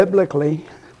biblically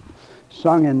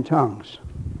sung in tongues.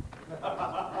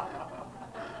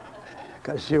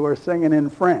 Because you were singing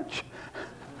in French.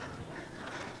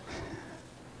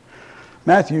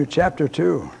 Matthew chapter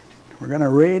 2. We're going to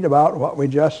read about what we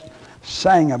just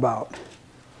sang about.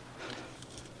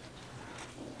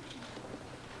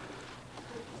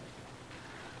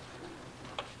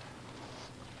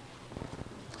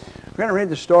 We're going to read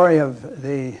the story of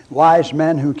the wise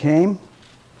men who came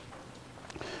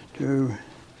to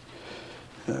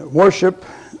worship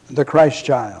the Christ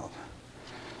child.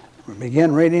 We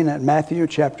begin reading at Matthew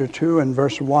chapter 2 and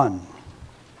verse 1.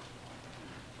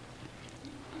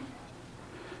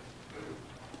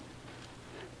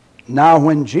 Now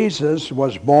when Jesus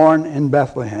was born in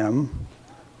Bethlehem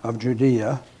of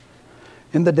Judea,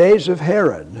 in the days of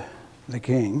Herod the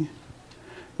king,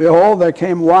 behold, there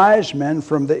came wise men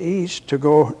from the east to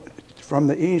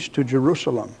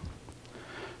Jerusalem,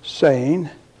 saying,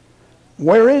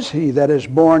 Where is he that is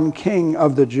born King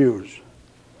of the Jews?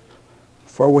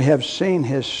 For we have seen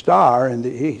his star in the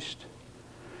east,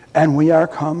 and we are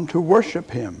come to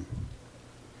worship him.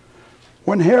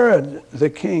 When Herod the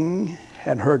king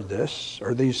had heard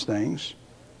these things,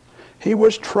 he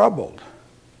was troubled,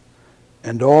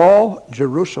 and all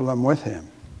Jerusalem with him.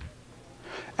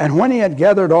 And when he had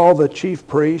gathered all the chief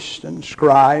priests and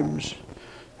scribes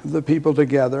of the people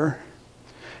together,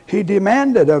 he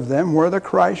demanded of them where the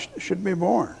Christ should be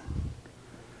born.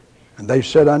 And they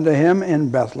said unto him, In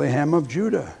Bethlehem of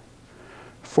Judah.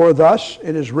 For thus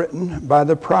it is written by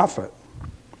the prophet,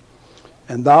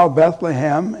 And thou,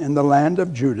 Bethlehem, in the land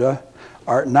of Judah,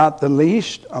 art not the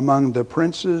least among the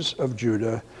princes of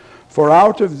Judah, for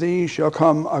out of thee shall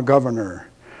come a governor,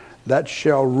 that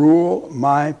shall rule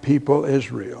my people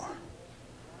Israel.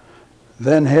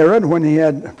 Then Herod, when he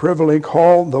had privily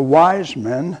called the wise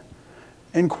men,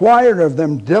 inquired of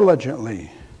them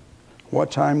diligently what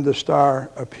time the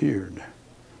star appeared.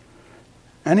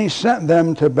 And he sent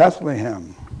them to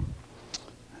Bethlehem,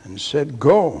 and said,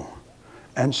 Go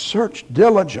and search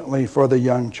diligently for the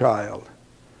young child.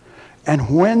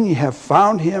 And when ye have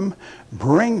found him,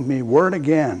 bring me word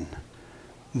again,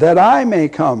 that I may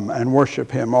come and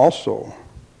worship him also.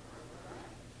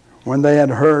 When they had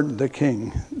heard the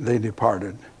king, they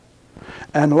departed.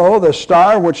 And lo, the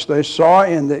star which they saw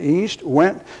in the east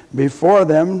went before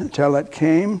them till it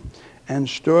came and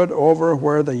stood over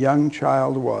where the young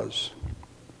child was.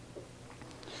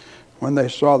 When they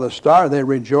saw the star, they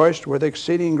rejoiced with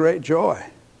exceeding great joy.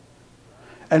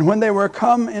 And when they were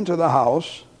come into the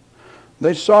house,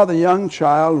 they saw the young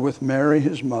child with Mary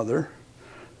his mother,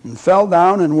 and fell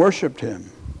down and worshipped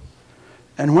him.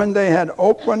 And when they had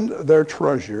opened their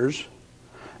treasures,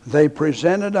 they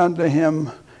presented unto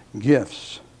him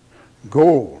gifts,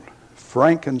 gold,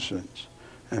 frankincense,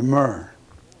 and myrrh.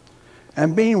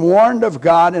 And being warned of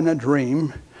God in a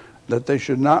dream that they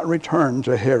should not return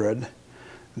to Herod,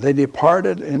 they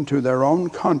departed into their own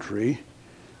country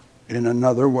in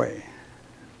another way.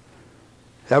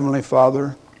 Heavenly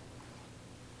Father,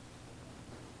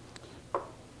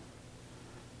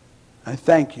 I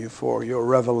thank you for your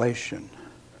revelation,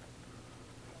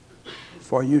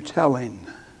 for you telling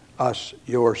us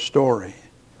your story.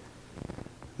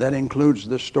 That includes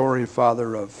the story,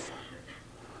 Father, of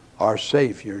our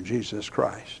Savior, Jesus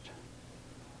Christ.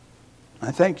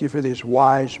 I thank you for these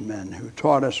wise men who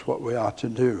taught us what we ought to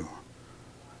do,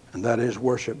 and that is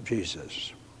worship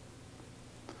Jesus.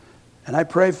 And I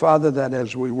pray, Father, that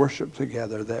as we worship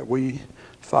together, that we,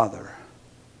 Father,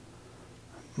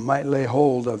 might lay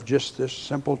hold of just this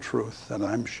simple truth that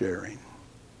I'm sharing.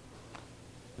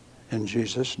 In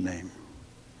Jesus' name,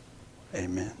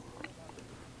 amen.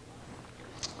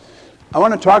 I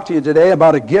want to talk to you today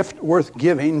about a gift worth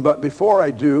giving, but before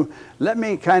I do, let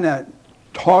me kind of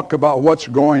talk about what's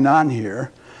going on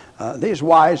here. These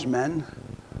wise men,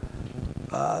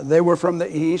 they were from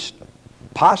the east,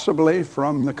 possibly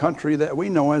from the country that we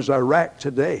know as Iraq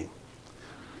today.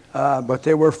 But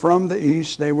they were from the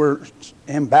east. They were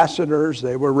ambassadors.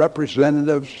 They were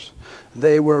representatives.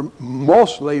 They were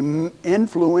mostly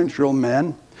influential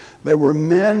men. They were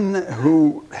men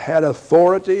who had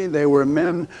authority. They were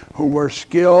men who were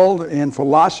skilled in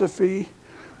philosophy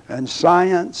and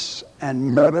science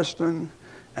and medicine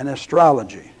and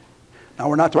astrology. Now,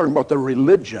 we're not talking about the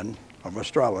religion of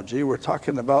astrology. We're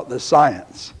talking about the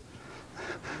science.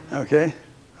 Okay?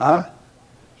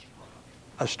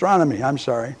 Astronomy, I'm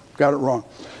sorry. Got it wrong.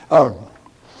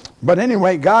 But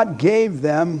anyway, God gave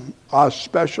them a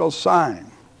special sign.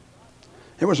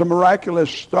 It was a miraculous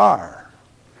star.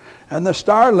 And the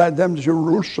star led them to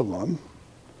Jerusalem.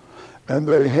 And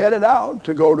they headed out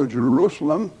to go to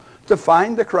Jerusalem to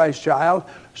find the Christ child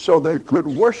so they could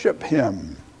worship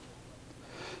him.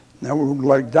 Now,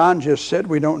 like Don just said,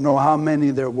 we don't know how many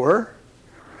there were.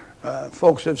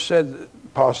 Folks have said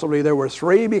possibly there were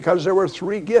 3 because there were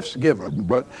 3 gifts given.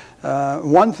 But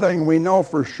one thing we know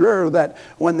for sure, that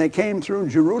when they came through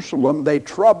Jerusalem, they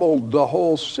troubled the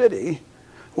whole city,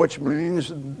 which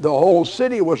means the whole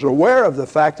city was aware of the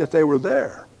fact that they were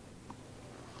there.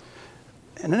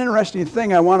 And an interesting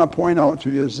thing I want to point out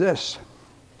to you is this.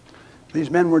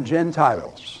 These men were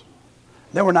Gentiles.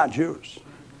 They were not Jews.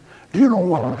 Do you know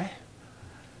why?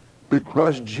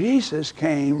 Because Jesus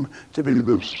came to be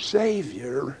the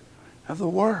Savior of the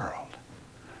world.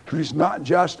 He's not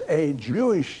just a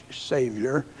Jewish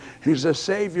Savior. He's a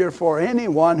Savior for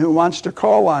anyone who wants to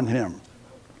call on him.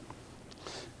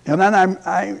 And then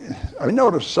I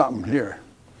noticed something here.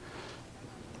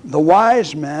 The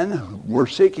wise men were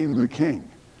seeking the king.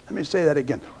 Let me say that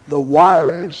again. The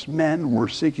wise men were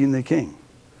seeking the king.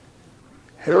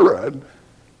 Herod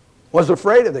was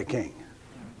afraid of the king.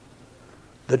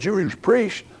 The Jewish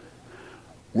priests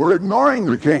were ignoring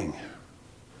the king.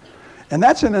 And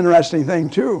that's an interesting thing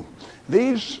too.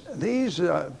 These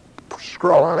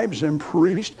scribes and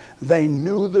priests, they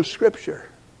knew the scripture.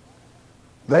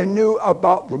 They knew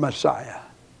about the Messiah.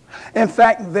 In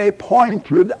fact, they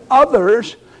pointed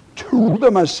others to the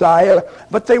Messiah,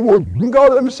 but they wouldn't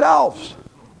go themselves.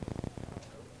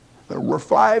 There were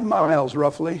 5 miles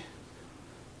roughly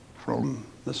from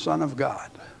the Son of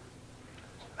God,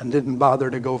 and didn't bother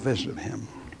to go visit him.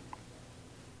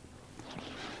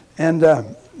 And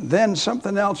then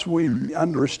something else we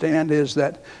understand is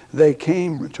that they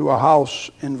came to a house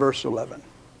in verse 11.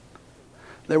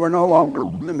 They were no longer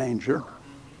in the manger.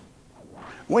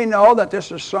 We know that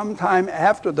this is sometime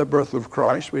after the birth of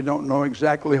Christ. We don't know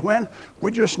exactly when.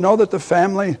 We just know that the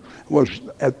family was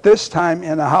at this time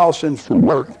in a house in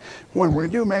work. When we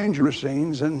do manger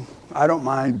scenes, and I don't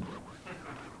mind,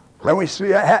 when we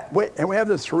see, and we have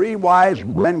the 3 wise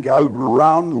men gathered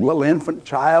around the little infant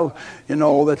child,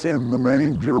 that's in the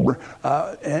manger,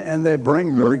 and they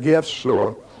bring their gifts.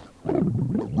 So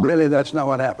really, that's not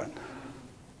what happened.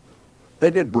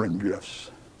 They did bring gifts,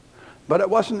 but it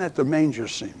wasn't at the manger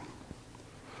scene.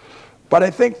 But I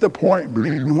think the point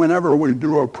being, whenever we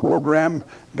do a program,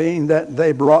 being that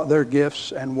they brought their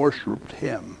gifts and worshiped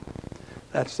him.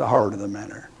 That's the heart of the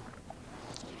matter.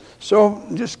 So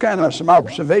just kind of some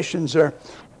observations there.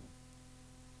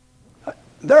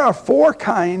 There are 4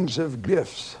 kinds of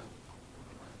gifts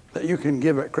that you can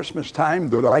give at Christmas time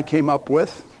that I came up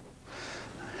with.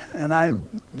 And I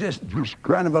just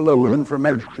kind of a little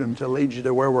information to lead you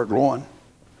to where we're going.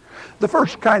 The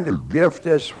first kind of gift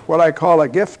is what I call a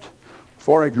gift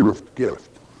for a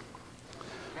gift.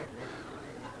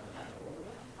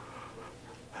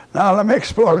 Now let me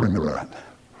explore into that.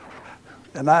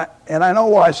 And I know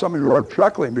why some of you are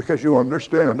chuckling, because you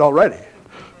understand already.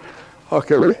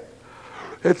 Okay,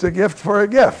 it's a gift for a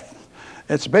gift.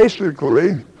 It's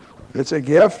a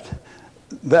gift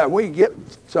that we get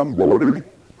somebody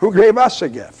who gave us a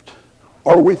gift,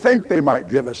 or we think they might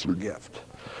give us a gift.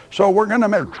 So we're going to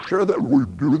make sure that we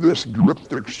do this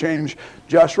gift exchange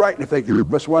just right. If they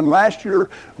gave us one last year,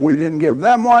 we didn't give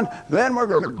them one, then we're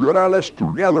going to get our list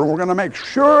together. We're going to make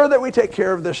sure that we take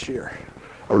care of this year.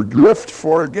 A gift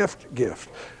for a gift.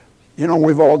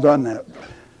 We've all done that.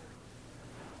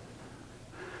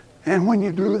 And when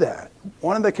you do that,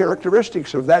 one of the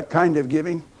characteristics of that kind of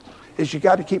giving is you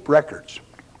got to keep records.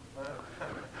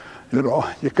 You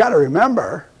got to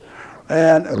remember,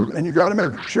 and you got to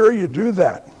make sure you do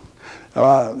that.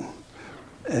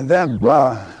 And then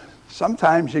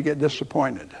sometimes you get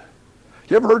disappointed.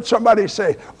 You ever heard somebody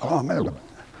say, "Oh man,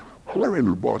 I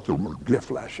really bought them a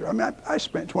gift last year. I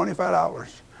spent $25.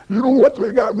 You know what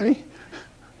they got me?"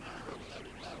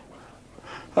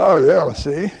 Oh yeah,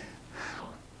 see?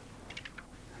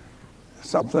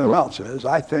 Something else is,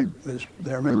 I think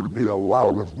there may be a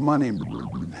lot of money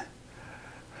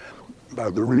by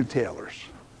the retailers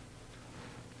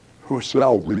who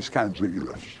sell these kinds of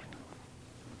gifts.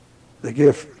 The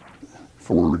gift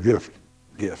for the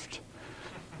gift.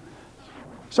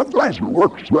 Sometimes it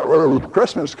works with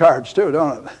Christmas cards too,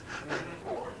 don't it?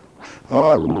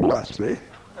 Oh, I see.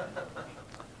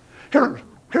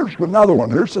 Here's another one.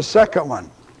 Here's the second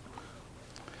one.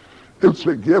 It's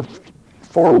a gift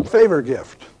for a favor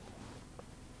gift.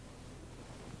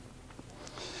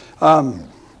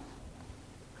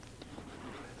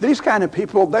 These kind of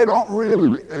people, they don't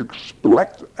really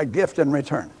expect a gift in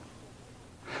return.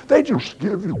 They just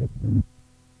give you.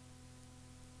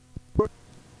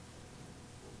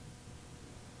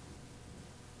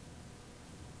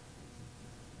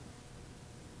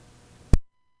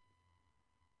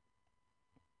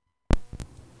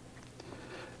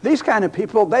 These kind of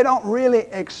people, they don't really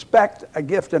expect a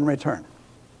gift in return.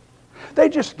 They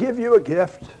just give you a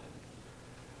gift,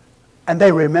 and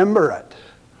they remember it.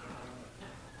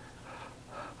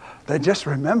 They just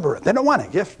remember it. They don't want a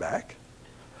gift back.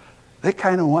 They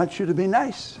kind of want you to be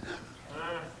nice.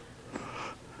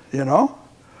 You know?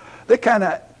 They kind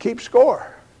of keep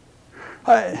score.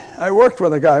 I worked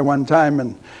with a guy one time,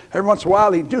 and every once in a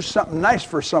while he'd do something nice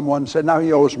for someone and said, now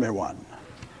he owes me one.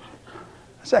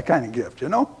 It's that kind of gift, you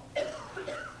know?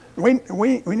 We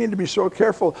need to be so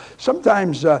careful.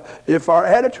 Sometimes if our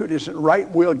attitude isn't right,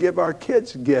 we'll give our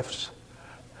kids gifts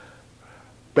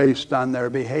based on their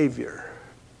behavior.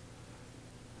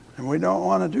 And we don't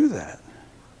want to do that.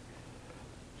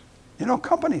 You know,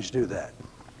 companies do that.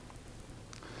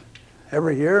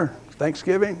 Every year,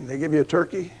 Thanksgiving, they give you a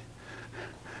turkey.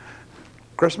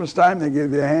 Christmas time, they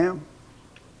give you a ham.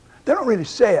 They don't really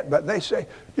say it, but they say,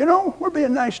 you know, we're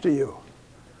being nice to you.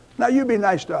 Now you be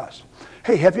nice to us.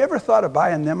 Hey, have you ever thought of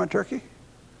buying them a turkey?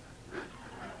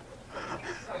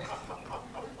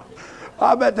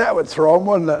 I bet that would throw them,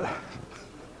 wouldn't it?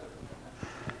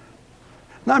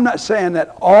 Now, I'm not saying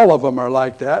that all of them are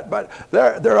like that, but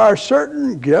there are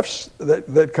certain gifts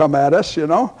that come at us, you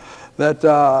know, that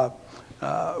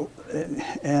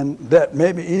and that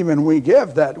maybe even we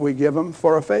give them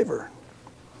for a favor.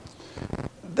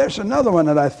 There's another one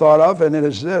that I thought of, and it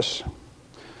is this: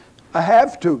 a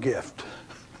have-to gift.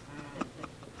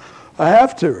 I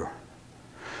have to.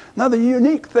 Now, the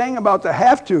unique thing about the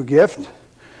have-to gift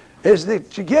is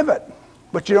that you give it,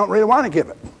 but you don't really want to give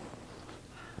it.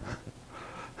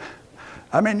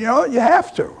 I mean, you know, you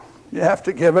have to. You have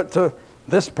to give it to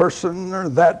this person or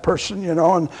that person, you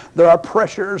know, and there are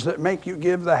pressures that make you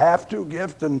give the have-to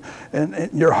gift, and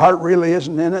your heart really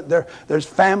isn't in it. There's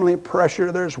family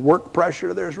pressure, there's work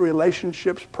pressure, there's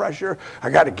relationships pressure. I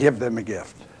got to give them a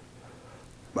gift.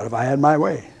 But if I had my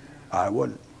way, I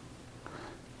wouldn't.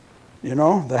 You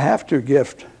know, the have-to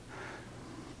gift.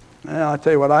 Well, I'll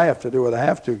tell you what I have to do with a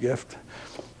have-to gift.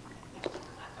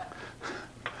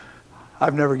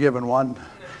 I've never given one.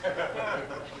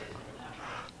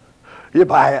 You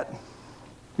buy it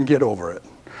and get over it.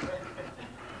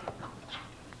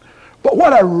 But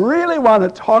what I really want to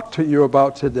talk to you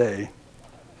about today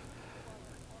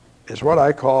is what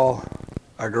I call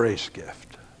a grace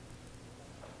gift.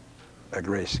 A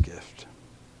grace gift.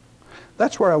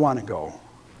 That's where I want to go.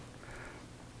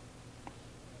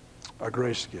 A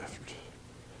grace gift.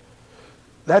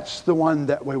 That's the one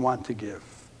that we want to give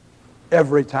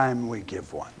every time we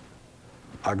give one.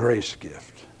 A grace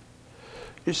gift.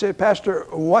 You say, Pastor,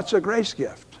 what's a grace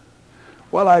gift?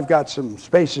 Well, I've got some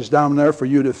spaces down there for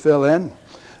you to fill in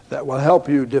that will help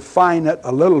you define it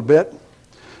a little bit.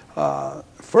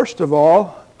 First of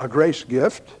all, a grace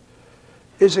gift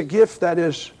is a gift that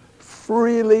is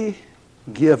freely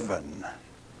given.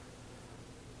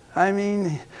 I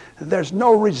mean, there's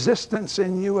no resistance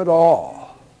in you at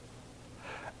all.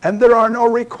 And there are no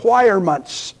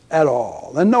requirements at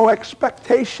all, and no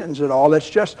expectations at all. It's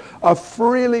just a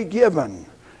freely given.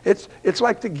 It's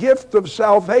like the gift of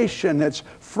salvation. It's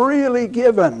freely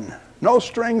given, no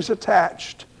strings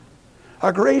attached.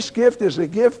 A grace gift is a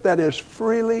gift that is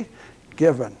freely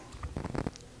given.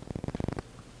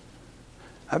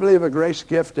 I believe a grace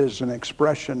gift is an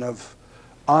expression of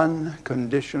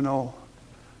unconditional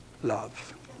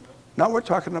love. Now we're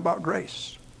talking about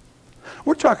grace.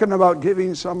 We're talking about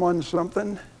giving someone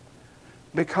something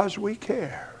because we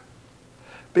care,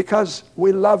 because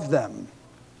we love them,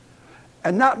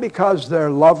 and not because they're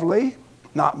lovely,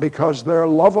 not because they're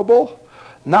lovable,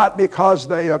 not because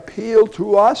they appeal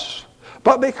to us,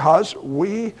 but because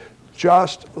we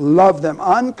just love them.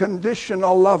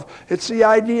 Unconditional love. It's the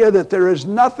idea that there is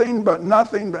nothing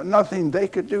they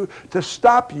could do to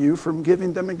stop you from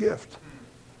giving them a gift,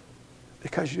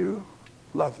 because you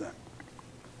love them.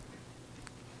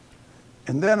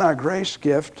 And then our grace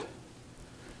gift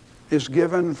is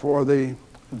given for the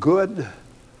good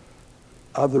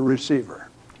of the receiver.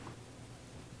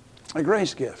 A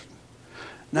grace gift.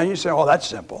 Now you say, oh, that's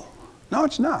simple. No,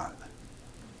 it's not.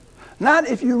 Not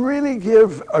if you really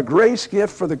give a grace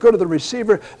gift for the good of the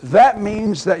receiver. That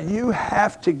means that you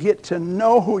have to get to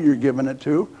know who you're giving it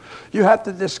to. You have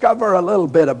to discover a little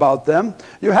bit about them.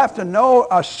 You have to know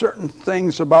certain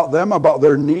things about them, about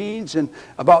their needs, and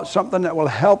about something that will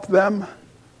help them.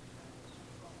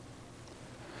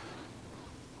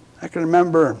 I can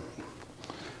remember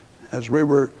as we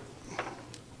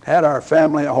had our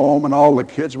family at home and all the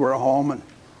kids were at home,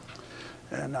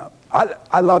 and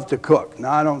I love to cook.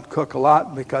 Now, I don't cook a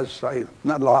lot because I'm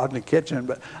not allowed in the kitchen,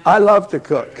 but I love to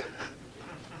cook.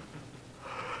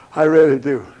 I really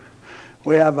do.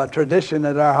 We have a tradition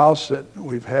at our house that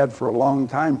we've had for a long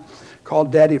time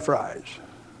called Daddy Fries.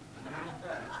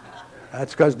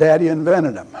 That's because Daddy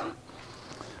invented them.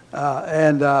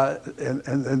 And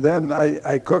then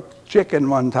I cooked chicken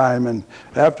one time, and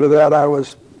after that I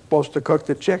was supposed to cook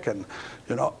the chicken.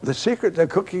 You know, the secret to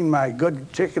cooking my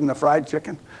good chicken, the fried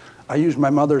chicken, I used my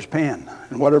mother's pan,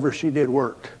 and whatever she did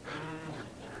worked.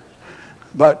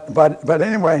 But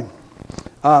anyway,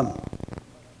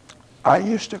 I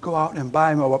used to go out and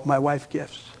buy my wife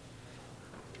gifts.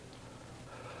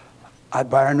 I'd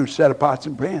buy her a new set of pots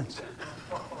and pans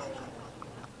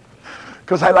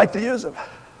because I like to use them.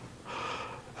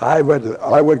 I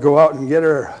would go out and get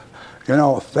her, you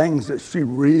know, things that she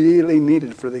really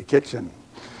needed for the kitchen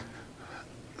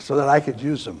so that I could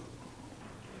use them.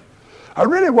 I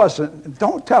really wasn't,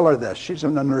 don't tell her this, she's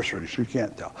in the nursery, she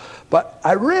can't tell. But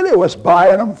I really was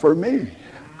buying them for me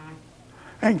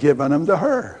and giving them to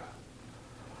her.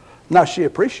 Now, she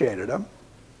appreciated them,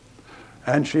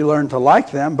 and she learned to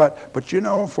like them, but you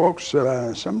know, folks,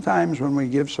 sometimes when we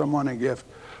give someone a gift,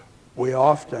 we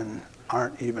often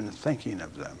aren't even thinking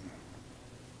of them.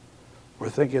 We're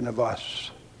thinking of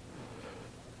us.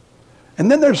 And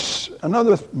then there's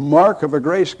another mark of a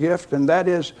grace gift, and that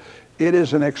is, it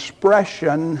is an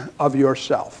expression of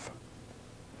yourself.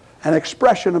 An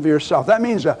expression of yourself. That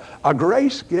means a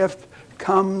grace gift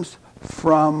comes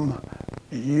from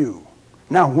you.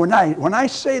 Now, when I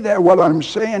say that, what I'm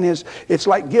saying is it's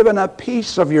like giving a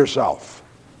piece of yourself.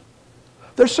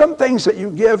 There's some things that you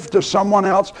give to someone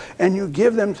else, and you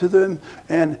give them to them,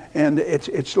 and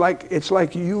it's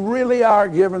like you really are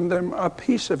giving them a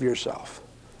piece of yourself.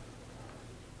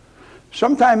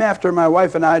 Sometime after my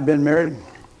wife and I had been married,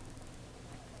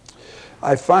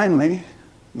 I finally,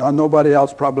 now nobody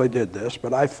else probably did this,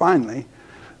 but I finally,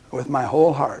 with my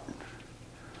whole heart,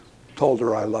 told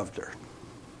her I loved her.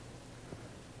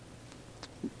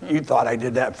 You thought I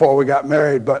did that before we got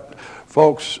married, but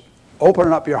folks,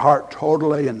 opening up your heart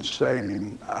totally and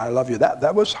saying, I love you,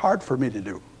 that was hard for me to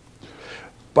do.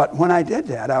 But when I did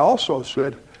that, I also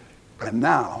said, and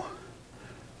now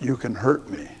you can hurt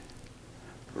me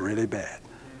really bad.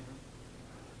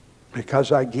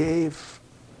 Because I gave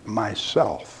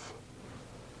myself,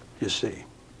 you see.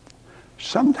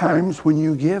 Sometimes when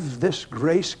you give this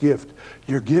grace gift,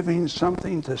 you're giving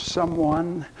something to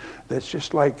someone that's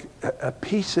just like a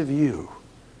piece of you,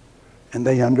 and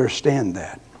they understand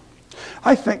that.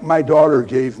 I think my daughter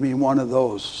gave me one of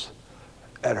those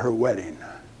at her wedding.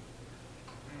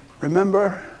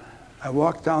 Remember, I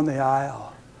walked down the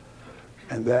aisle,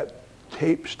 and that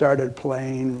tape started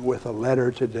playing with a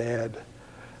letter to Dad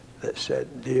that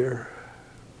said, Dear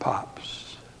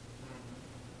Pops.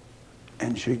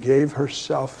 And she gave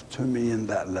herself to me in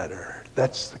that letter.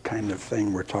 That's the kind of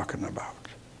thing we're talking about.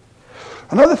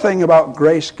 Another thing about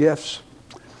grace gifts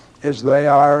is they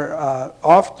are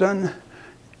often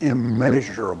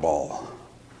immeasurable.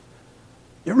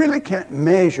 You really can't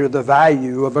measure the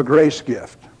value of a grace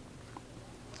gift.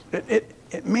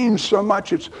 It means so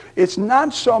much. It's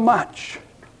not so much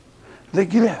the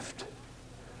gift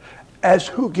as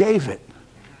who gave it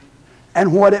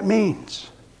and what it means.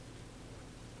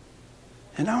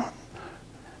 You know,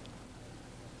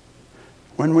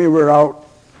 when we were out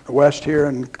west here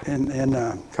in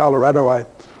Colorado,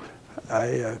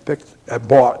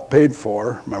 paid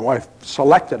for, my wife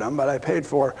selected them, but I paid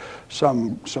for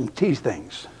some tea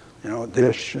things, you know, a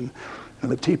dish and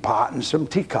a teapot and some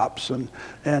teacups, and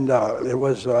it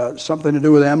was something to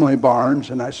do with Emily Barnes,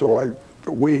 and I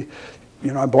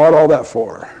bought all that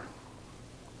for her.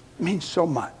 It means so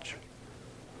much.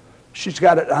 She's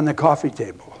got it on the coffee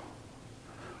table.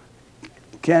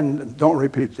 Ken, don't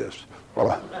repeat this.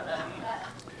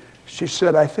 She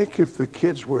said, I think if the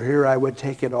kids were here, I would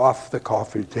take it off the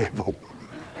coffee table.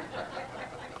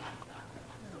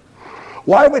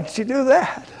 Why would she do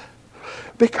that?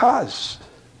 Because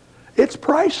it's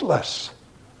priceless.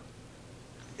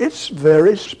 It's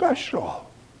very special.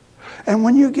 And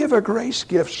when you give a grace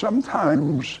gift,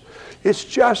 sometimes it's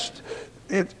just,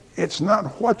 it's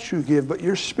not what you give, but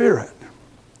your spirit.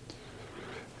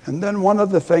 And then one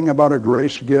other thing about a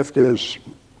grace gift is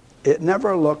it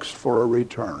never looks for a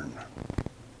return.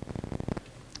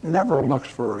 Never looks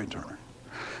for a return.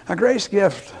 A grace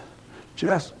gift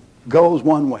just goes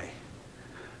one way.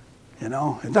 You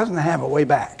know, it doesn't have a way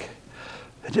back.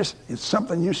 It's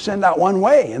something you send out one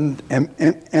way, and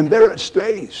there it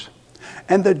stays.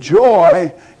 And the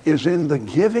joy is in the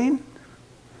giving,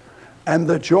 and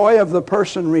the joy of the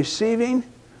person receiving,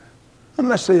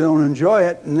 unless they don't enjoy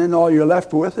it, and then all you're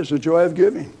left with is the joy of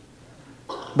giving.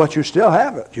 But you still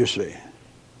have it, you see.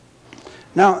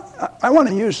 Now, I want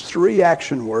to use 3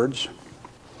 action words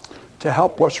to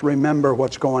help us remember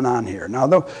what's going on here. Now,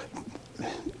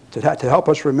 to help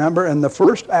us remember, and the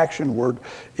first action word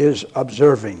is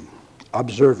observing.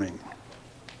 Observing.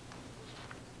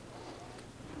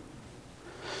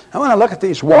 I want to look at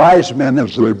these wise men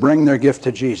as they bring their gift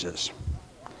to Jesus.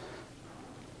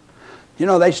 You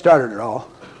know, they started it all.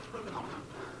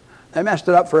 They messed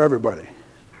it up for everybody.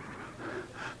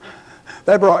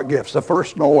 They brought gifts, the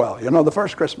first Noel, the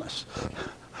first Christmas.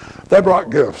 They brought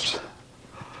gifts.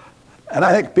 And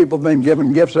I think people have been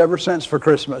given gifts ever since for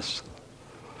Christmas.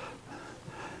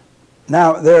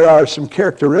 Now, there are some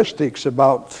characteristics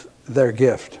about their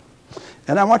gift.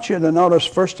 And I want you to notice,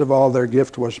 first of all, their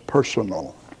gift was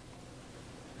personal.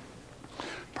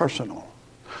 Personal.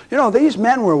 These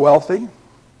men were wealthy.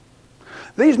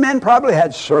 These men probably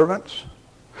had servants.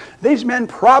 These men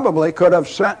probably could have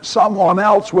sent someone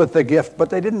else with the gift, but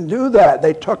they didn't do that.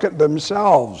 They took it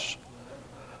themselves.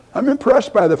 I'm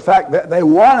impressed by the fact that they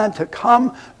wanted to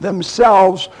come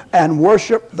themselves and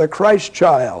worship the Christ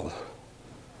child.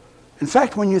 In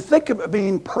fact, when you think of it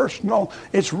being personal,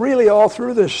 it's really all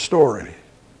through this story.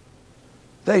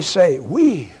 They say,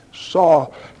 we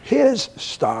saw his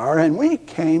star and we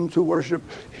came to worship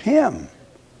him.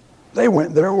 They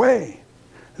went their way.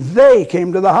 They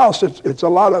came to the house. It's a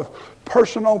lot of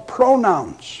personal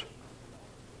pronouns.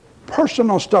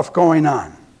 Personal stuff going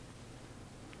on.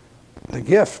 The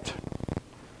gift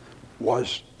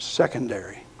was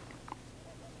secondary.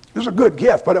 It was a good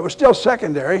gift, but it was still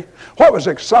secondary. What was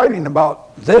exciting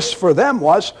about this for them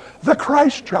was the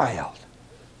Christ child.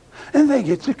 And they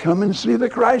get to come and see the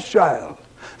Christ child,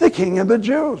 the King of the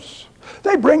Jews.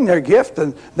 They bring their gift,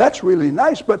 and that's really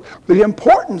nice, but the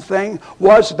important thing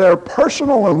was their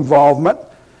personal involvement.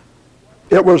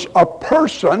 It was a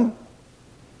person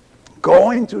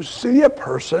going to see a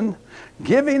person,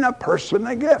 giving a person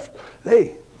a gift.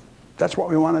 That's what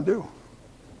we want to do.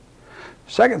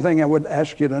 Second thing I would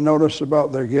ask you to notice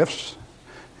about their gifts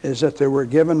is that they were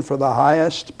given for the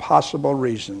highest possible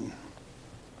reason.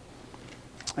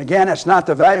 Again, it's not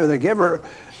the value of the giver,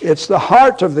 it's the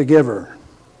heart of the giver.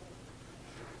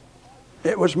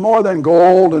 It was more than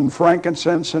gold and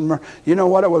frankincense and myrrh. You know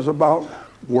what it was about?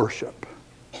 Worship.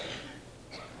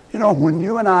 When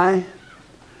you and I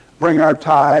bring our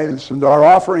tithes and our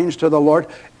offerings to the Lord,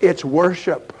 it's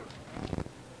worship.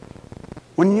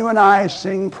 When you and I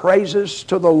sing praises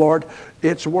to the Lord,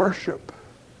 it's worship.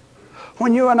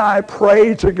 When you and I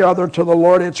pray together to the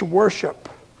Lord, it's worship.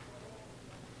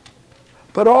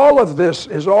 But all of this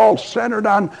is all centered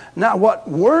on not what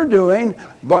we're doing,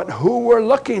 but who we're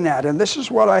looking at. And this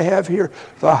is what I have here.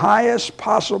 The highest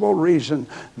possible reason.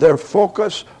 Their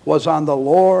focus was on the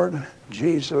Lord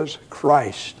Jesus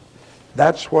Christ.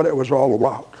 That's what it was all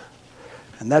about.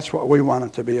 And that's what we want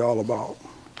it to be all about.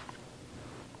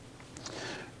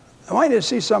 I want you to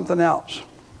see something else.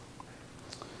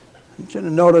 I want you to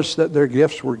notice that their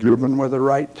gifts were given with the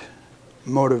right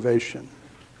motivation.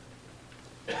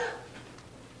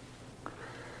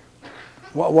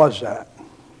 What was that?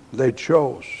 They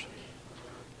chose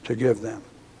to give them.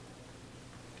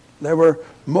 They were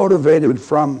motivated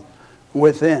from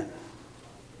within.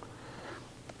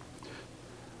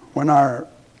 When our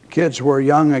kids were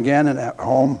young again and at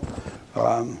home,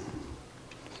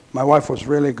 my wife was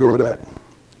really good at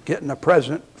getting a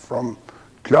present from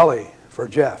Kelly for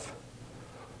Jeff.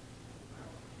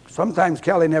 Sometimes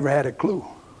Kelly never had a clue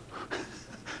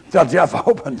until Jeff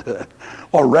opened it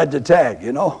or read the tag,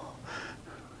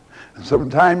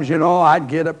 Sometimes, I'd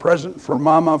get a present for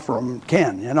Mama from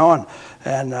Ken,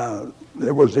 and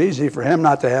it was easy for him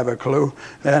not to have a clue.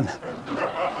 And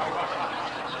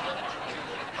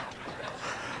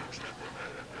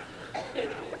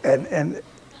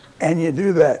you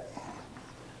do that.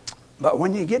 But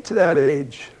when you get to that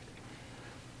age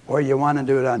where you want to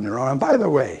do it on your own, and by the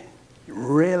way,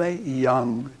 really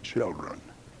young children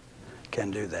can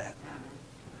do that.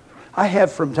 I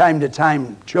have from time to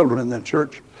time children in the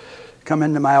church come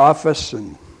into my office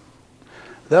and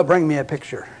they'll bring me a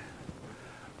picture.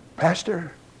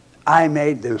 Pastor, I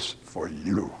made this for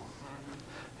you.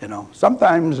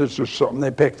 Sometimes it's just something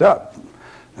they picked up.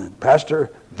 And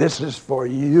Pastor, this is for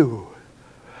you.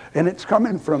 And it's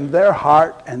coming from their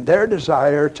heart and their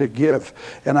desire to give.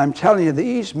 And I'm telling you,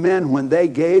 these men, when they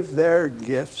gave their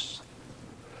gifts,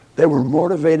 they were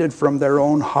motivated from their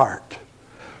own heart.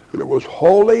 It was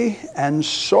wholly and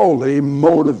solely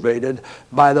motivated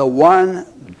by the one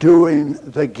doing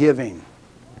the giving.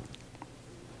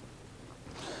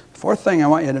 Fourth thing I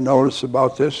want you to notice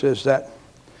about this is that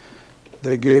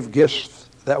they gave gifts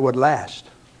that would last.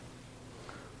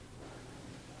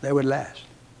 They would last.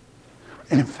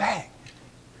 And in fact,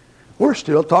 we're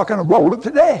still talking about it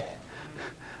today.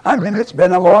 I mean, it's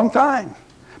been a long time.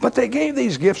 But they gave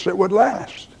these gifts that would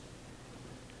last.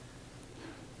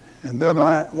 And then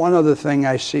one other thing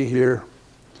I see here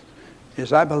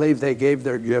is I believe they gave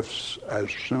their gifts as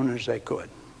soon as they could.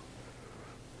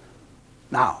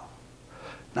 Now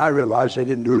I realize they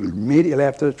didn't do it immediately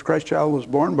after the Christ child was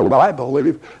born, but I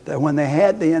believe that when they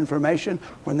had the information,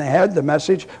 when they had the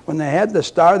message, when they had the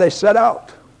star, they set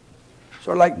out.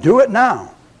 So like, do it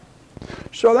now.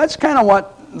 So that's kind of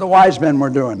what the wise men were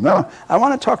doing. Now, I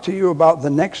want to talk to you about the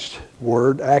next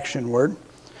word, action word,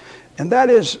 and that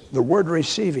is the word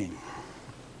receiving.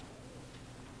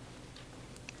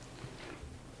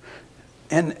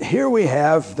 And here we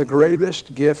have the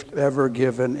greatest gift ever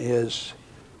given is,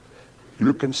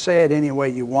 you can say it any way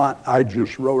you want, I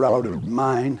just wrote out of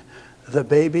mine, the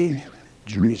baby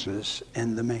Jesus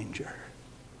in the manger.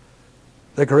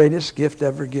 The greatest gift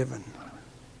ever given.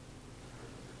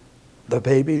 The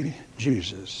baby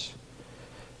Jesus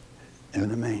in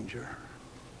the manger.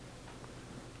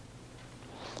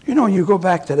 You know, you go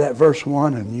back to that verse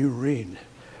 1 and you read,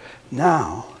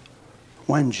 now,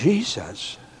 when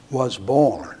Jesus was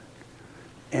born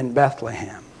in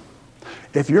Bethlehem.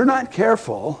 If you're not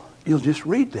careful, you'll just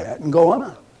read that and go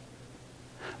on.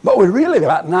 But we really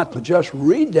ought not to just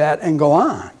read that and go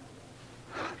on.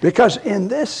 Because in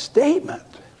this statement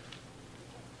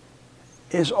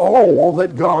is all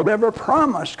that God ever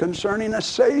promised concerning a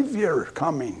Savior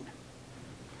coming.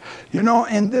 You know,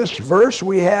 in this verse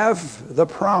we have the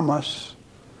promise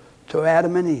to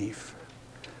Adam and Eve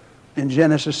in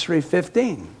Genesis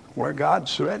 3:15, where God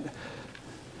said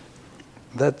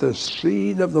that the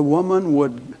seed of the woman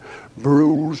would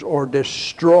bruise or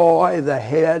destroy the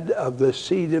head of the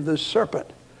seed of the serpent.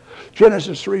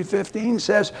 Genesis 3:15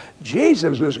 says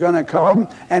Jesus is going to come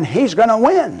and he's going to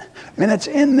win. And it's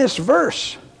in this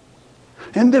verse.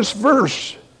 In this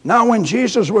verse, now when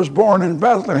Jesus was born in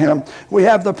Bethlehem, we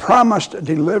have the promised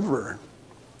deliverer.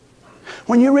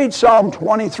 When you read Psalm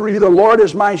 23, the Lord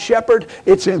is my shepherd,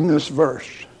 it's in this verse.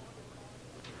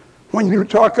 When you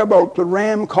talk about the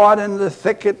ram caught in the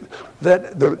thicket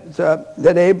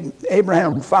that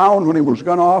Abraham found when he was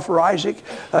going to offer Isaac,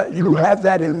 you have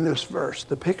that in this verse.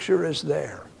 The picture is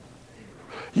there.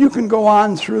 You can go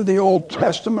on through the Old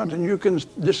Testament and you can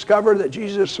discover that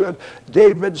Jesus said,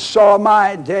 David saw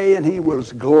my day and he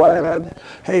was glad.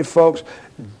 Hey folks,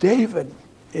 David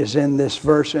is in this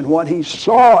verse and what he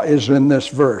saw is in this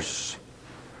verse.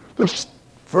 This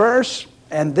verse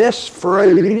and this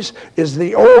phrase is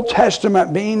the Old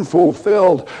Testament being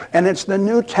fulfilled, and it's the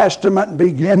New Testament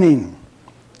beginning.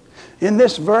 In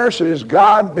this verse is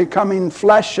God becoming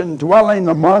flesh and dwelling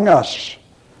among us.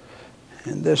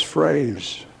 And this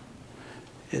phrase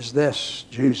is this: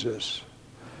 Jesus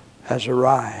has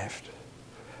arrived.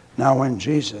 Now when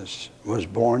Jesus was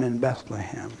born in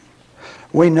Bethlehem,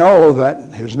 we know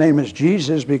that his name is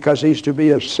Jesus because he's to be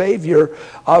a savior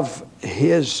of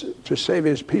to save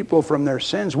his people from their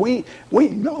sins. We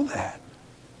know that.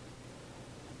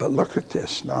 But look at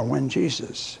this. Now when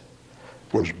Jesus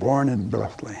was born in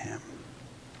Bethlehem,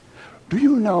 do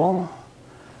you know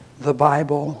the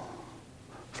Bible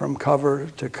from cover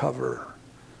to cover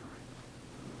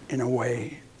in a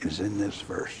way is in this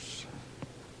verse?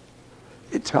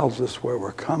 It tells us where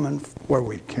we're coming, where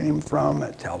we came from.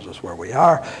 It tells us where we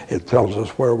are. It tells us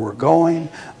where we're going.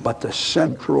 But the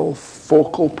central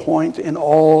focal point in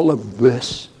all of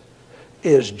this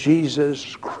is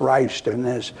Jesus Christ and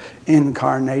his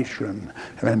incarnation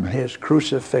and his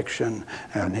crucifixion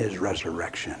and his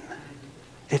resurrection.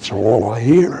 It's all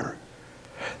here.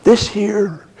 This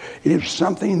here is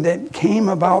something that came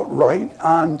about right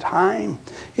on time.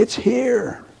 It's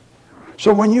here.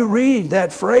 So when you read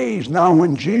that phrase, now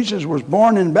when Jesus was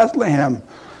born in Bethlehem,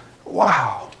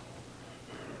 wow,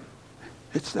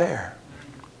 it's there.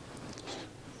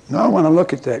 Now I want to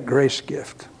look at that grace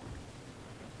gift.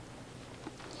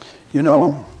 You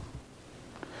know,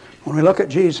 when we look at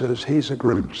Jesus, he's a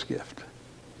grace gift.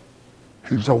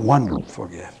 He's a wonderful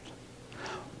gift.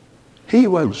 He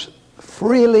was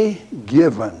freely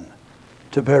given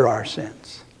to bear our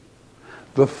sins.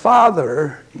 The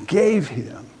Father gave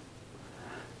him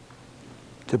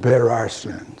to bear our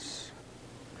sins.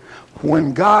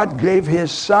 When God gave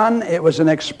his Son, it was an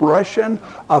expression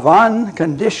of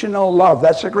unconditional love.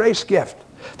 That's a grace gift.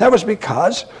 That was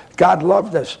because God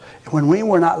loved us. When we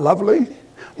were not lovely,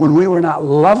 when we were not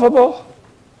lovable,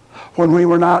 when we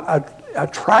were not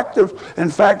attractive. In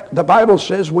fact, the Bible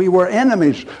says we were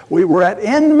enemies. We were at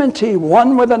enmity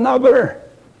one with another.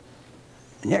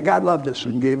 And yet God loved us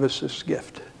and gave us this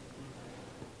gift.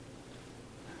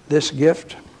 This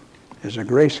gift is a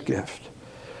grace gift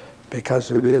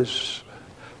because it is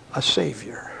a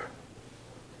Savior.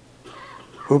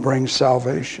 who brings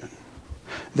salvation.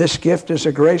 This gift is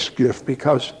a grace gift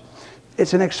because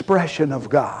it's an expression of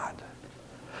God.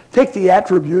 Take the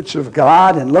attributes of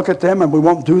God and look at them, and we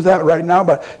won't do that right now,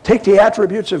 but take the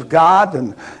attributes of God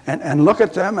and look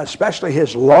at them, especially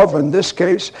his love in this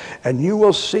case, and you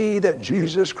will see that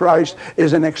Jesus Christ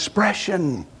is an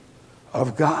expression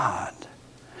of God.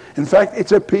 In fact,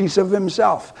 it's a piece of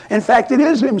himself. In fact, it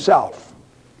is himself.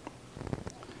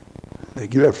 The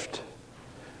gift.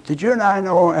 Did you and I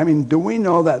know, do we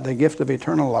know that the gift of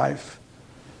eternal life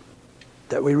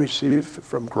that we receive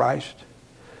from Christ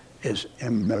is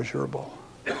immeasurable?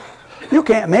 You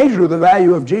can't measure the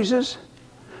value of Jesus.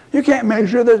 You can't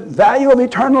measure the value of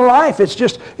eternal life.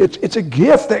 It's a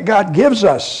gift that God gives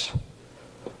us.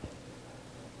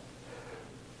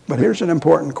 But here's an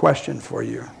important question for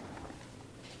you.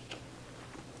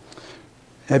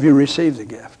 Have you received the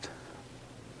gift?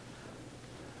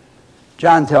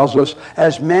 John tells us,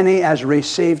 as many as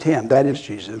received him, that is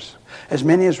Jesus, as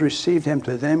many as received him,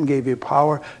 to them gave you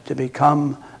power to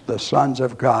become the sons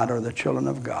of God, or the children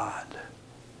of God.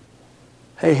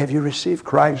 Hey, have you received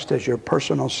Christ as your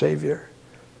personal Savior?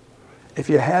 If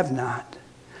you have not,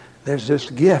 there's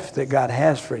this gift that God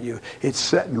has for you. It's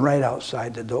sitting right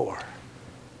outside the door.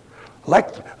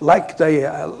 Like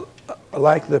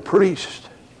the priest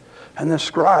and the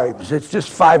scribes, it's just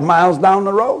 5 miles down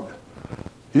the road.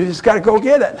 You just got to go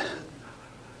get it. Isn't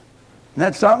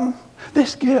that something?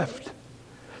 This gift,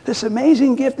 this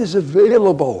amazing gift is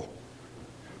available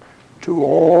to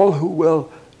all who will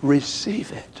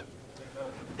receive it.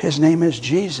 His name is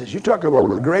Jesus. You talk about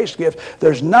a grace gift.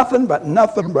 There's nothing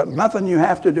you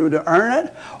have to do to earn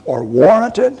it or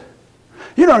warrant it.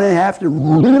 You don't even have to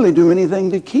really do anything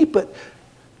to keep it.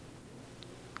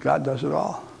 God does it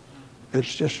all.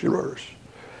 It's just yours.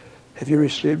 Have you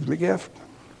received the gift?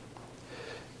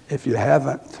 If you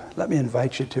haven't, let me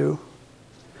invite you to.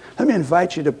 Let me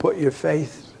invite you to put your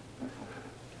faith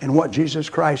in what Jesus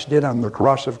Christ did on the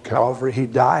cross of Calvary. He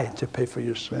died to pay for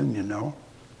your sin, you know.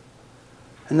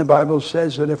 And the Bible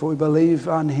says that if we believe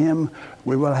on him,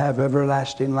 we will have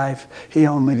everlasting life. He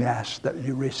only asks that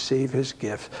you receive his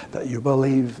gift, that you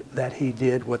believe that he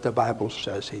did what the Bible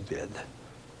says he did.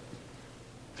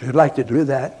 If you'd like to do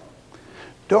that,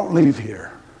 don't leave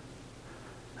here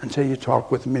until you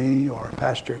talk with me or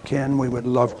Pastor Ken. We would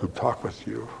love to talk with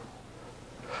you.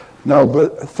 Now, the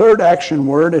third action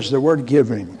word is the word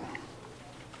giving.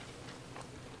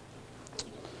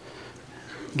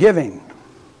 Giving.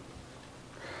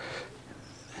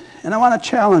 And I want to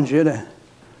challenge you to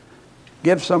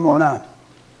give someone a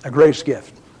grace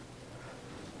gift.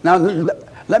 Now,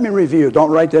 let me review.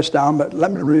 Don't write this down, but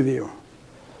let me review.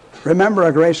 Remember,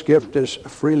 a grace gift is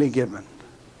freely given.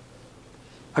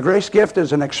 A grace gift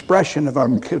is an expression of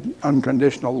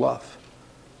unconditional love.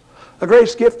 A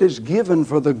grace gift is given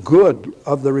for the good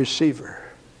of the receiver.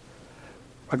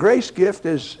 A grace gift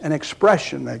is an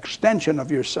expression, an extension of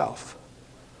yourself.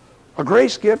 A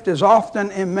grace gift is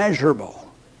often immeasurable.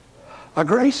 A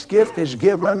grace gift is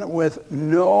given with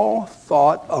no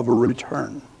thought of a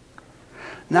return.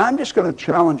 Now, I'm just going to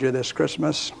challenge you this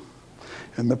Christmas,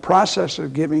 in the process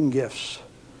of giving gifts,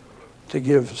 to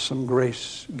give some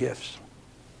grace gifts.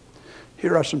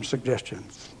 Here are some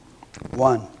suggestions.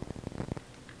 1,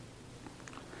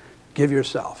 give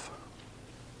yourself.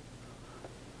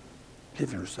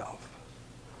 Give yourself.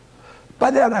 By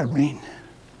that I mean,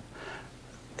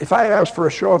 if I ask for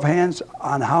a show of hands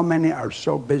on how many are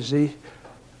so busy,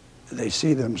 they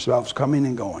see themselves coming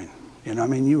and going.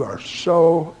 You are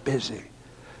so busy.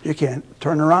 You can't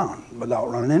turn around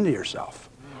without running into yourself.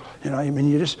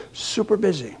 You're just super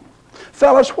busy.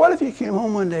 Fellas, what if you came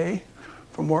home one day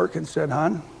from work and said,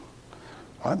 hon,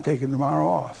 I'm taking tomorrow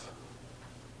off.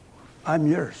 I'm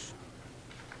yours.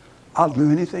 I'll do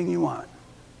anything you want.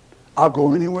 I'll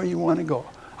go anywhere you want to go.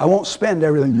 I won't spend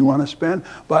everything you want to spend,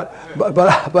 but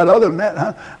other than that,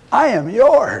 hon, I am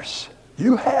yours.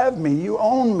 You have me. You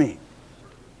own me.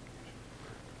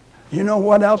 You know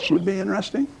what else would be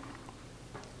interesting?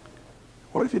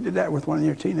 What if you did that with one of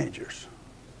your teenagers?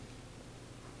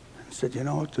 And said,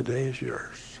 today is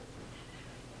yours.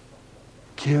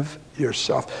 Give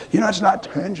yourself. It's not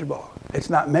tangible. It's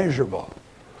not measurable.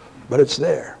 But it's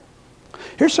there.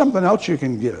 Here's something else you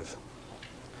can give.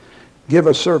 Give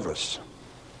a service.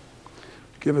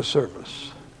 Give a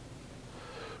service.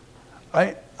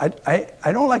 I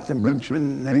don't like to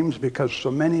mention names because so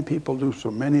many people do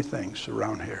so many things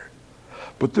around here.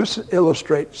 But this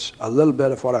illustrates a little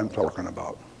bit of what I'm talking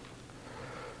about.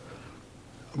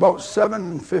 About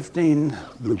 7:15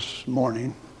 this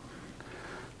morning,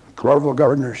 Clarville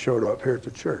Gardner showed up here at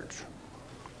the church.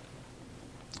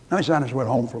 Now he's on his way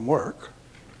home from work.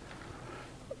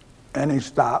 And he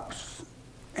stops,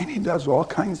 and he does all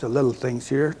kinds of little things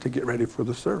here to get ready for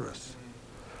the service.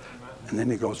 And then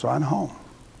he goes on home.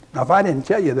 Now, if I didn't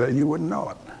tell you that, you wouldn't know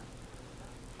it.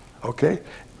 Okay?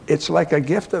 It's like a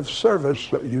gift of service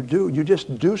that you do. You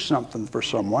just do something for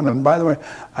someone. And by the way,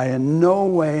 I in no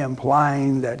way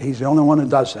implying that he's the only one who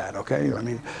does that, okay? I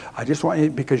mean, I just want you,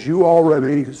 because you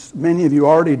already, many of you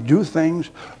already do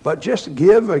things, but just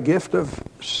give a gift of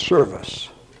service.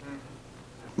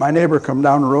 My neighbor come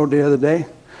down the road the other day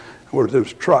with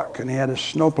his truck, and he had a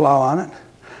snowplow on it.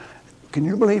 Can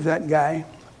you believe that guy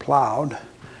plowed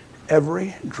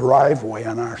every driveway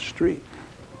on our street?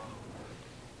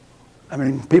 I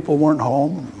mean, people weren't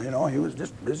home, you know, he was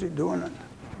just busy doing it.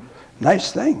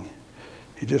 Nice thing.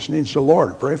 He just needs the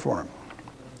Lord. Pray for him.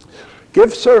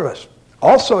 Give service.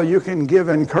 Also, you can give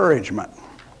encouragement.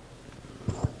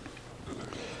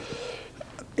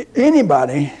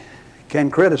 Anybody can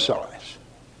criticize.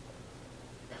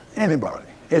 Anybody.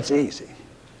 It's easy.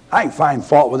 I can find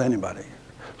fault with anybody.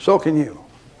 So can you.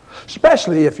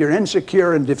 Especially if you're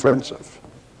insecure and defensive.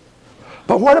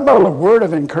 But what about a word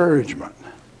of encouragement?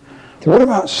 What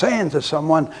about saying to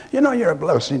someone, you know, you're a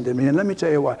blessing to me, and let me tell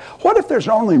you why. What if there's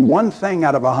only one thing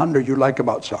out of 100 you like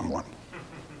about someone?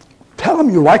 Tell them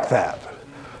you like that.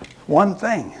 One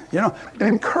thing. You know,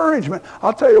 encouragement.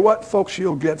 I'll tell you what, folks,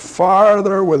 you'll get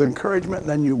farther with encouragement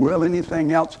than you will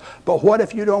anything else. But what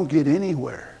if you don't get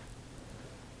anywhere?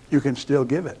 You can still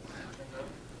give it.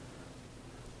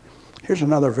 Here's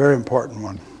another very important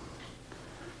one.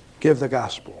 Give the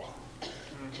gospel.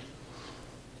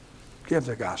 Give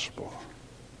the gospel.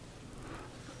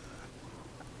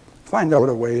 Find out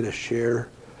a way to share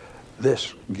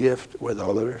this gift with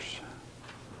others.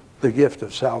 The gift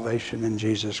of salvation in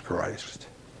Jesus Christ.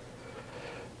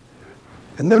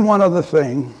 And then one other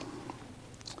thing.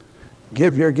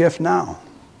 Give your gift now.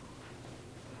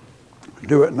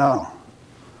 Do it now.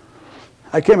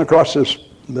 I came across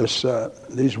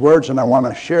these words, and I want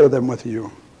to share them with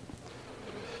you.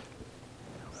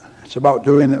 It's about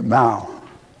doing it now.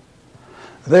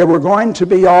 They were going to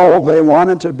be all they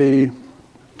wanted to be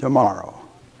tomorrow.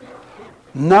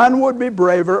 None would be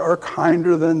braver or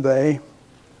kinder than they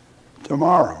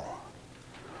tomorrow.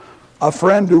 A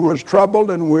friend who was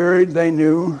troubled and wearied, they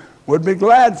knew, would be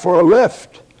glad for a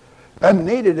lift and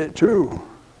needed it too.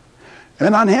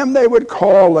 And on him they would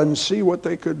call and see what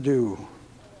they could do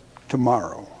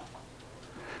tomorrow.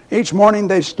 Each morning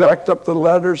they stacked up the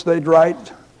letters they'd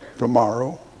write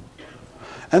tomorrow,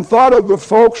 and thought of the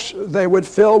folks they would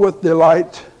fill with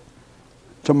delight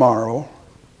tomorrow.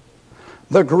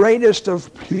 The greatest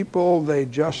of people they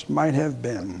just might have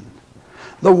been.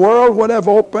 The world would have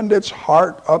opened its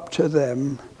heart up to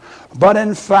them, but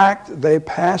in fact they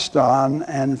passed on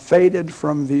and faded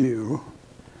from view,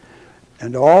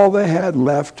 and all they had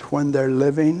left when their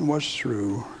living was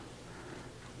through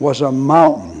was a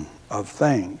mountain of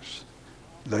things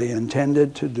they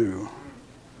intended to do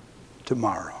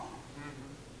tomorrow.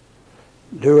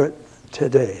 Do it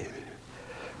today.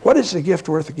 What is the gift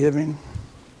worth giving?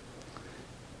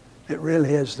 It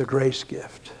really is the grace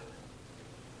gift.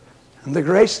 And the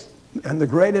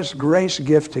greatest grace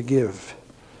gift to give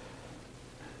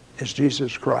is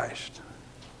Jesus Christ.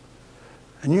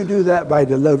 And you do that by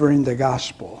delivering the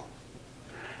gospel.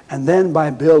 And then by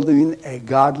building a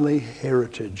godly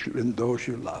heritage in those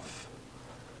you love.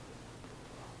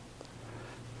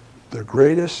 The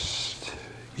greatest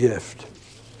gift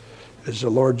is the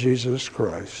Lord Jesus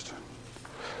Christ.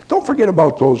 Don't forget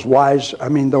about those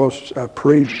those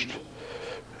priests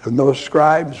and those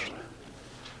scribes.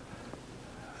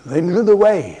 They knew the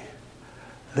way.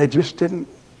 They just didn't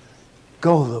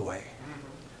go the way.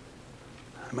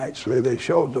 I might say they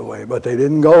showed the way, but they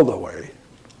didn't go the way.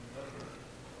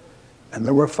 And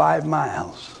there were 5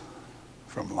 miles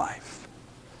from life.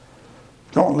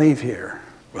 Don't leave here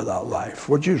without life.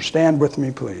 Would you stand with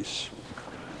me, please?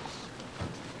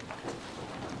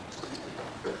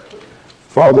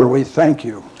 Father, we thank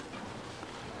you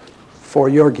for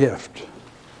your gift.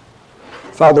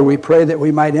 Father, we pray that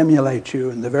we might emulate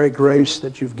you in the very grace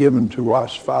that you've given to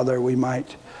us. Father, we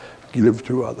might give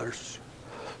to others.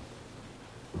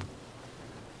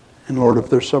 And Lord, if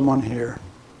there's someone here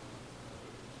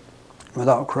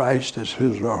without Christ as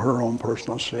his or her own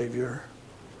personal Savior,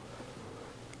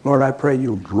 Lord, I pray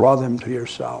you'll draw them to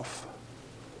yourself.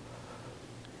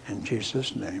 In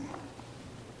Jesus' name,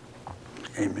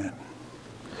 amen.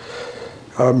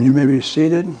 You may be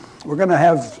seated. We're going to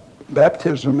have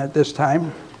baptism at this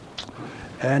time.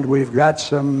 And we've got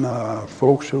some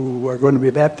folks who are going to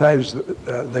be baptized.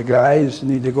 The guys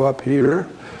need to go up here.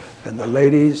 And the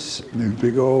ladies need to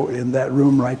go in that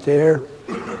room right there.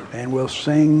 And we'll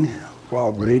sing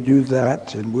while they do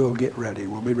that, and we'll get ready.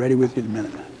 We'll be ready with you in a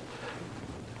minute.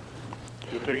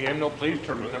 You'll take your hymnal, please.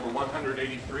 Turn to number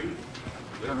 183.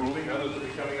 They're moving. Others will be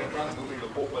coming up front, moving the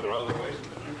pulpit or other ways so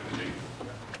that you can see.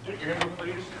 Take your hymnal,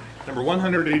 please. Number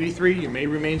 183. You may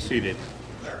remain seated.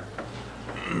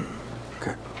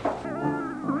 Okay.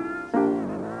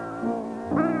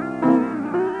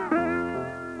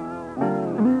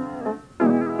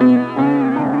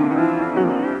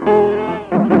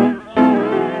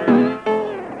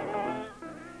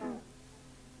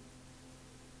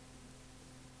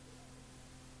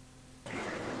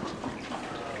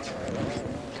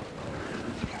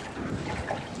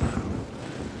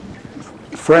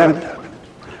 Fred,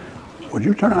 would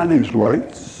you turn on these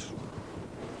lights?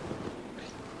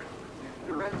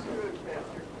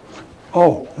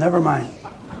 Oh, never mind.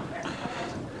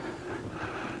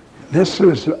 This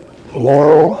is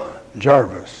Laurel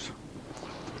Jarvis,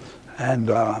 and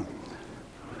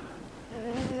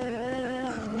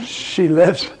she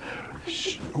lives.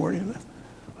 Where do you live?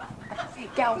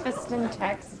 Galveston,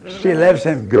 Texas. She lives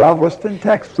in Galveston,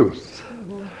 Texas.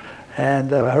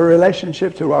 And her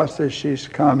relationship to us is she's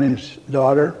Connie's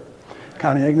daughter,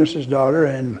 Connie Agnes's daughter,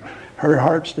 and her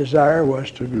heart's desire was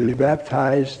to be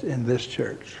baptized in this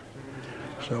church.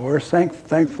 So we're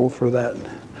thankful for that.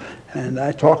 And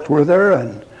I talked with her,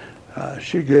 and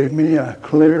she gave me a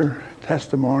clear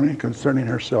testimony concerning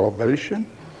her salvation.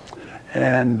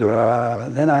 And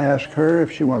then I asked her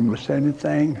if she wanted to say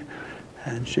anything,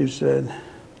 and she said,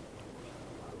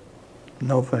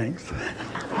 "No thanks."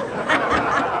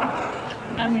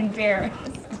 I'm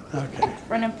embarrassed. Okay. In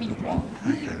front of people.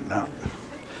 Okay, now,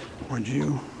 would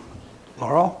you,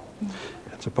 Laurel,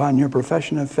 it's upon your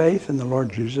profession of faith in the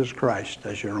Lord Jesus Christ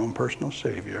as your own personal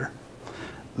Savior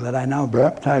that I now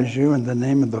baptize you in the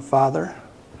name of the Father,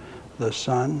 the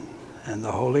Son, and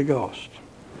the Holy Ghost.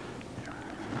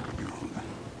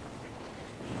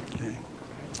 Okay.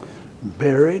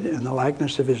 Buried in the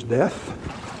likeness of his death,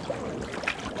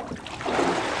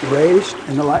 raised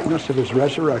in the likeness of his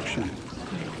resurrection.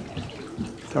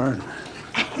 Turn.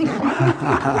 Okay,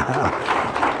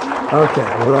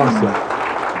 we're all set.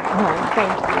 Oh,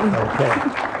 thank you. Okay.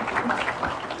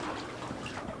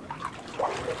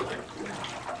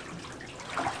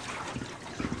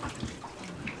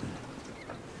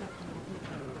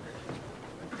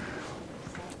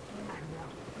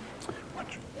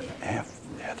 Have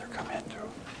Heather come in too.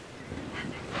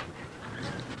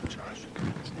 Josh, come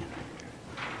in. Stand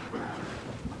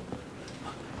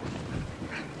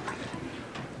right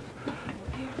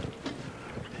here.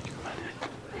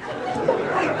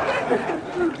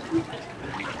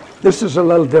 This is a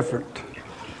little different.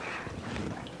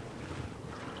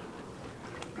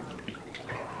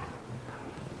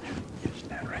 You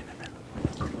stand right in the middle.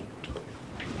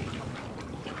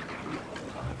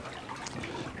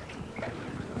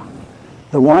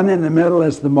 The one in the middle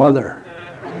is the mother.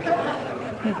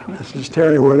 This is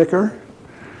Terry Whitaker.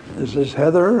 This is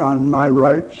Heather on my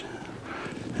right.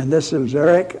 And this is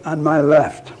Eric on my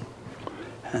left.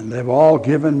 And they've all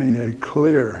given me a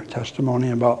clear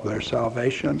testimony about their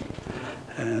salvation.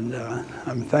 And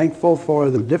I'm thankful for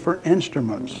the different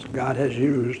instruments God has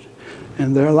used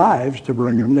in their lives to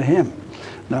bring them to Him.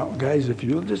 Now, guys, if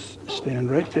you'll just stand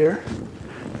right there,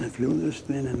 and if you'll just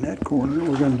stand in that corner,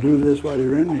 we're going to do this while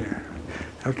you're in here.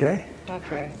 Okay?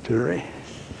 Okay. Terry,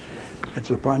 it's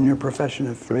upon your profession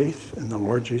of faith in the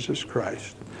Lord Jesus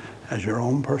Christ as your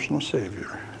own personal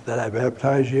Savior that I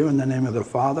baptize you in the name of the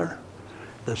Father,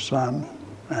 the Son,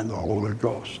 and the Holy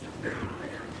Ghost.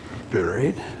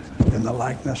 Buried in the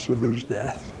likeness of his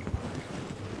death.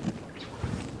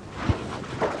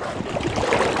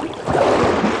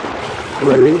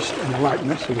 Raised in the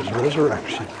likeness of his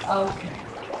resurrection. Okay.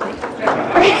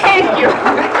 Thank you.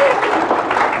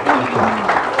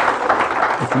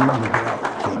 If you want to get out,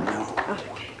 let me know.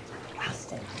 Okay. I'll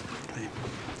stay. Okay.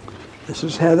 This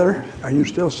is Heather. Are you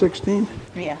still 16?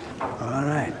 Yeah. All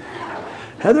right.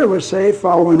 Heather was saved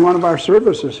following one of our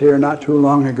services here not too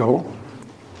long ago.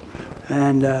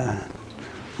 And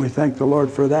we thank the Lord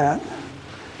for that.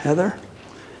 Heather,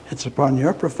 it's upon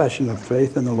your profession of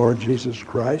faith in the Lord Jesus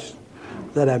Christ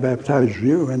that I baptize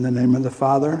you in the name of the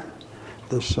Father,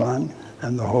 the Son,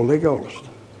 and the Holy Ghost.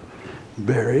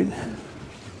 Buried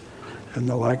in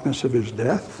the likeness of his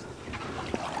death.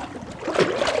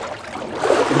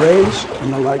 Raised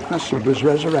in the likeness of his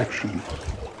resurrection.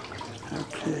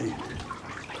 Okay.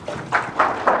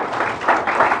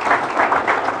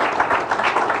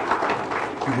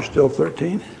 You're still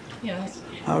 13? Yes.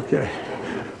 Okay.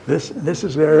 This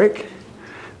is Eric,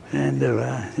 and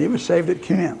he was saved at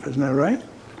camp, isn't that right?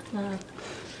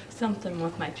 Something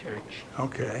with my church.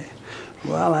 Okay.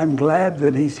 Well, I'm glad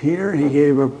that he's here. He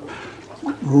gave a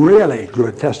really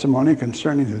good testimony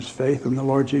concerning his faith in the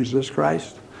Lord Jesus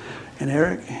Christ. And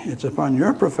Eric, it's upon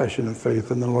your profession of faith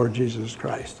in the Lord Jesus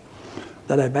Christ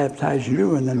that I baptize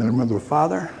you in the name of the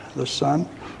Father, the Son,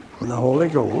 and the Holy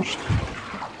Ghost,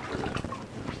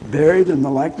 buried in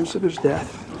the likeness of his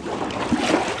death,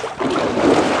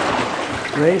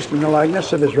 raised in the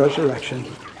likeness of his resurrection,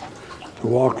 to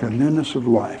walk in newness of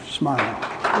life. Smile.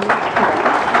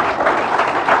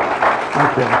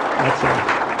 Okay, that's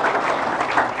all.